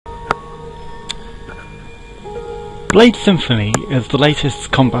Blade Symphony is the latest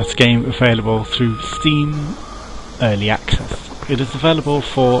combat game available through Steam Early Access. It is available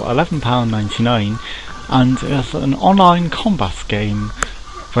for £11.99 and is an online combat game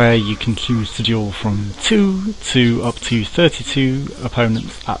where you can choose to duel from 2 to up to 32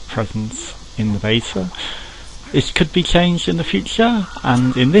 opponents at present in the beta. It could be changed in the future,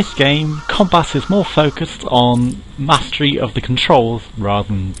 and in this game combat is more focused on mastery of the controls rather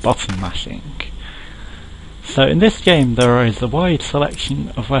than button mashing. So in this game there is a wide selection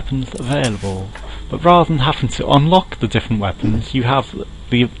of weapons available, but rather than having to unlock the different weapons, you have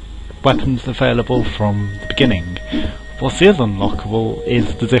the weapons available from the beginning. What is unlockable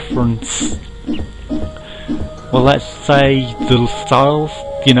is the different, well, let's say the styles,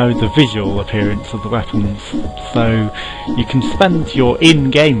 you know, the visual appearance of the weapons. So you can spend your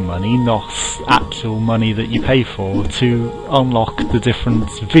in-game money, not actual money that you pay for, to unlock the different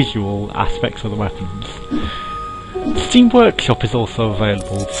visual aspects of the weapons. Steam Workshop is also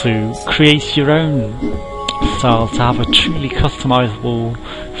available to create your own style, to have a truly customizable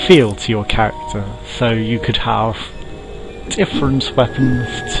feel to your character. So you could have different weapons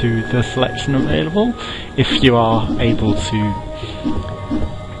to the selection available if you are able to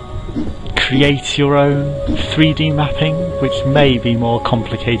create your own 3D mapping, which may be more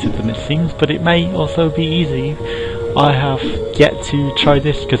complicated than it seems, but it may also be easy. I have yet to try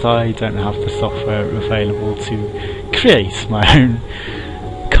this because I don't have the software available to create my own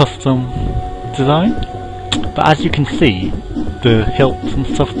custom design. But as you can see, the hilts and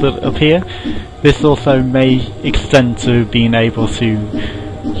stuff that appear, this also may extend to being able to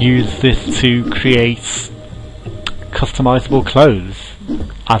use this to create customizable clothes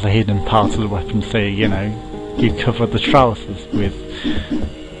as a hidden part of the weapon. So, you know, you cover the trousers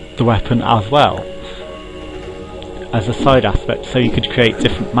with the weapon as well as a side aspect, so you could create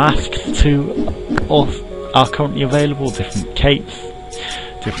different masks are currently available, different capes,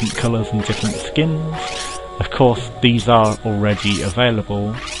 different colours and different skins. Of course these are already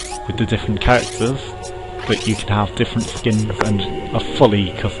available with the different characters, but you can have different skins and a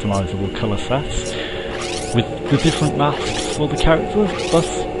fully customisable colour set with the different masks for the characters. But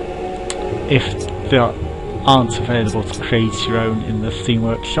if they aren't available to create your own in the Steam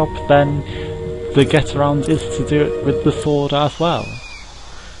Workshop, then the get around is to do it with the sword as well.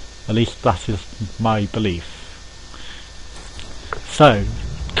 At least that is my belief. So,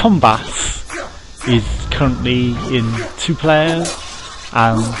 combat is currently in 2 players,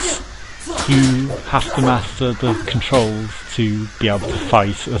 and you have to master the controls to be able to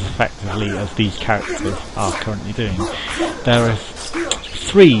fight as effectively as these characters are currently doing. There is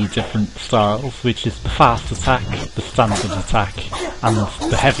 3 different styles, which is the fast attack, the standard attack and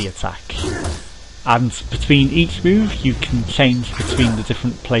the heavy attack. And between each move you can change between the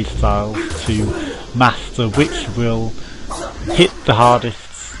different playstyles to master which will hit the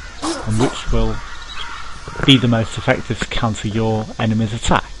hardest and which will be the most effective to counter your enemy's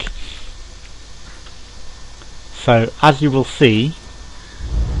attack. So as you will see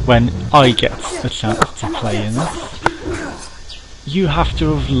when I get a chance to play in this, you have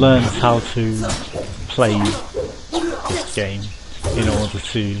to have learned how to play this game in order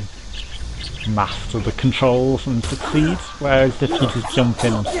to master the controls and succeed, whereas if you just jump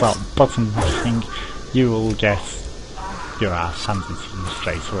in and start button mashing, you will get your ass handed to you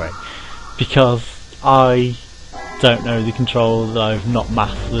straight away. Because I don't know the controls, I've not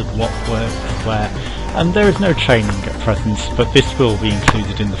mastered what works where, and there is no training at present, but this will be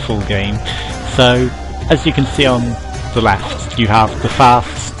included in the full game. So as you can see on the left, you have the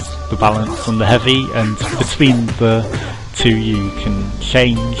fast, the balance and the heavy, and between the 2 you can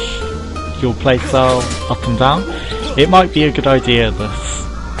change your playstyle up and down. It might be a good idea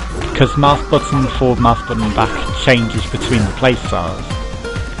that, because mouse button forward, mouse button back changes between the playstyles,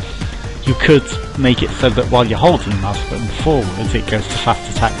 you could make it so that while you're holding mouse button forward it goes to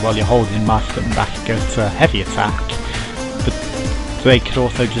fast attack, while you're holding mouse button back it goes to heavy attack. But they could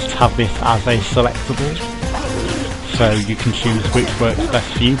also just have this as a selectable, so you can choose which works best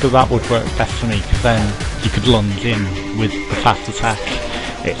for you, but that would work best for me because then you could lunge in with the fast attack,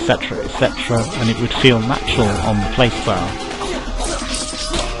 etc, etc, and it would feel natural on the playstyle.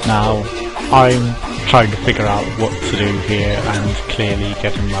 Now I'm trying to figure out what to do here and clearly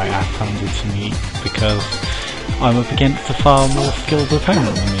getting my ass handed to me because I'm up against a far more skilled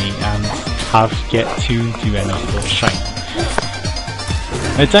opponent than me and have yet to do any sort of training.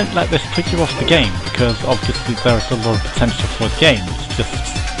 Now don't let this put you off the game, because obviously there is a lot of potential for the game. It's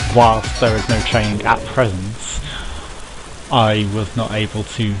just whilst there is no training at present, I was not able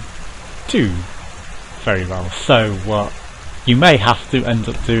to do very well. So what you may have to end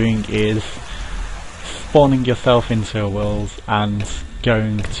up doing is spawning yourself into a world and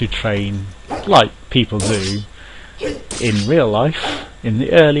going to train like people do in real life in the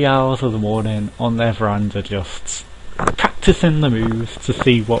early hours of the morning on their veranda, just practicing the moves to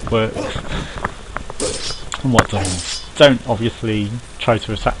see what works and what doesn't. Don't obviously try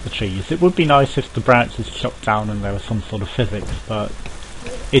to attack the trees. It would be nice if the branches chopped down and there was some sort of physics, but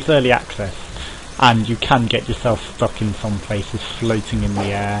it's early access and you can get yourself stuck in some places, floating in the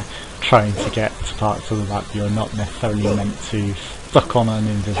air, trying to get to parts of the map you're not necessarily meant to, stuck on an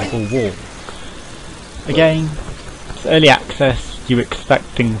invisible wall. Again, it's early access, you expect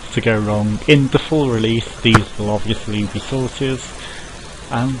things to go wrong. In the full release these will obviously be sorted,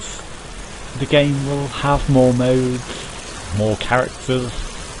 and the game will have more modes, more characters.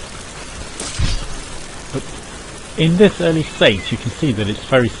 But in this early state you can see that it's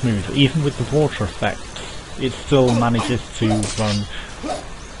very smooth. Even with the water effects, it still manages to run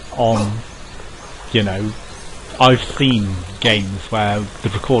on, you know, I've seen games where the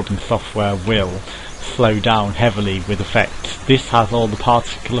recording software will slow down heavily with effects. This has all the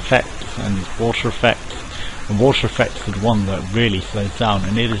particle effects and water effects, and water effects are the one that really slows down,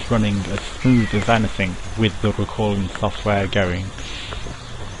 and it is running as smooth as anything with the recording software going.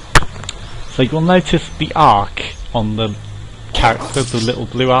 So you'll notice the arc on the character, the little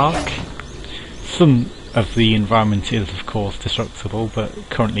blue arc. Some of the environment is of course destructible, but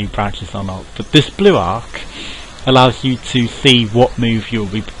currently branches are not. But this blue arc allows you to see what move you'll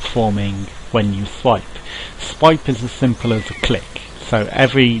be performing when you swipe. Swipe is as simple as a click. So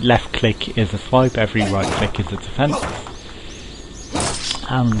every left click is a swipe, every right click is a defense.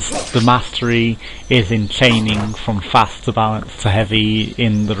 And the mastery is in chaining from fast to balanced to heavy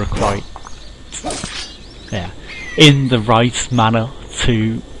in the in the right manner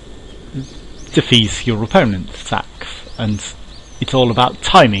to defeat your opponent's attacks. And it's all about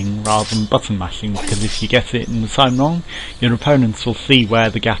timing rather than button mashing, because if you get it in the time wrong, your opponents will see where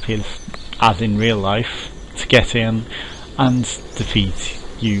the gap is, as in real life, to get in and defeat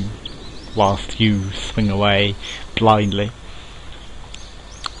you whilst you swing away blindly.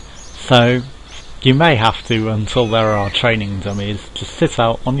 So you may have to, until there are training dummies, just sit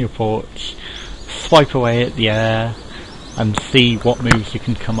out on your porch, swipe away at the air and see what moves you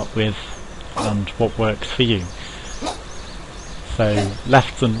can come up with and what works for you. So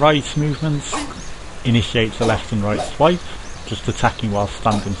left and right movements initiates a left and right swipe, just attacking while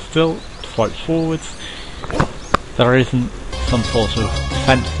standing still, swipe forwards. There isn't some sort of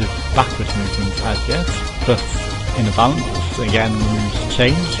defensive backwards movement as yet, but in a balance, again the moves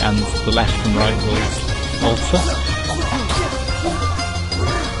change and the left and right will alter.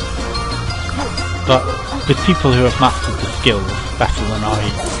 But with people who have mastered the skills better than I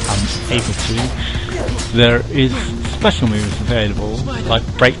am able to, there is special moves available, like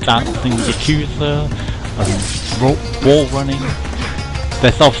breakdancing, Yakuza, wall running.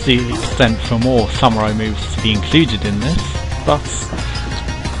 There's obviously the extent for more samurai moves to be included in this, but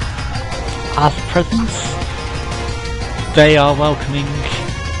as present, they are welcoming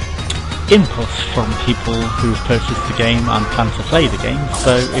input from people who have purchased the game and plan to play the game.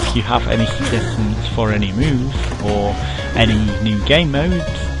 So if you have any suggestions for any moves, or any new game modes,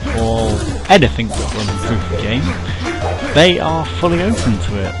 or anything that will improve the game, they are fully open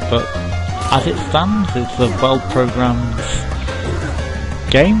to it. But as it stands, it's a well-programmed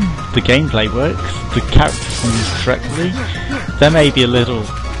game. The gameplay works, the characters move correctly. There may be a little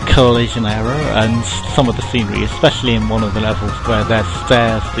collision error, and some of the scenery, especially in one of the levels where there's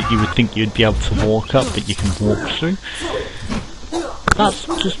stairs that you would think you'd be able to walk up but you can walk through. That's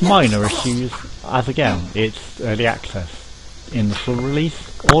just minor issues, as again, it's early access. In the full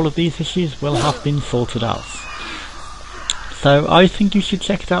release, all of these issues will have been sorted out. So I think you should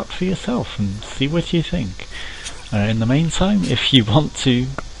check it out for yourself and see what you think. In the meantime, if you want to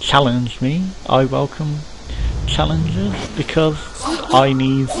challenge me, I welcome challenges, because I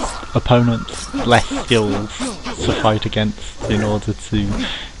need opponents less skilled to fight against in order to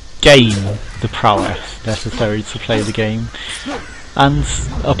gain the prowess necessary to play the game. And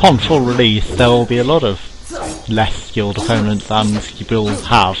upon full release there will be a lot of less skilled opponents, and you will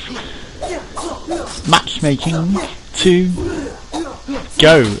have matchmaking to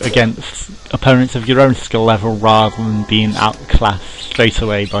go against opponents of your own skill level rather than being outclassed straight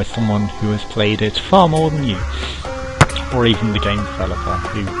away by someone who has played it far more than you, or even the game developer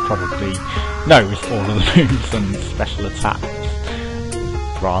who probably knows all of the moves and special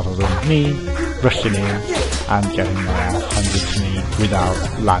attacks, rather than me rushing in and getting my ass handed to me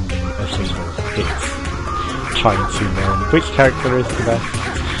without landing a single hit, trying to learn which character is the best.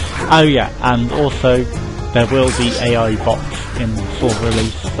 Oh yeah, and also there will be AI bots in full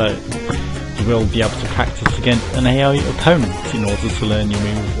release, so you will be able to practice against an AI opponent in order to learn your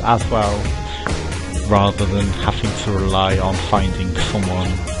moves as well, rather than having to rely on finding someone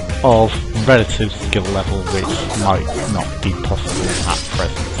of relative skill level which might not be possible at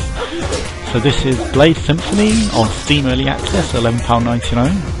present. So this is Blade Symphony on Steam Early Access,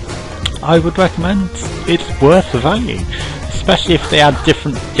 £11.99. I would recommend, it's worth the value, especially if they add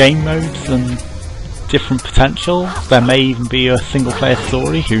different game modes and different potential. There may even be a single player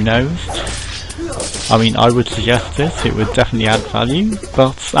story, who knows. I mean, I would suggest it would definitely add value,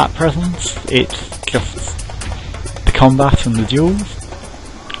 but at present it's just the combat and the duels,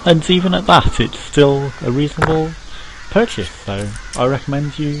 and even at that it's still a reasonable purchase, so I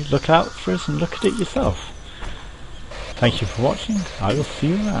recommend you look out for it and look at it yourself. Thank you for watching, I will see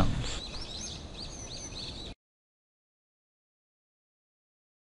you around.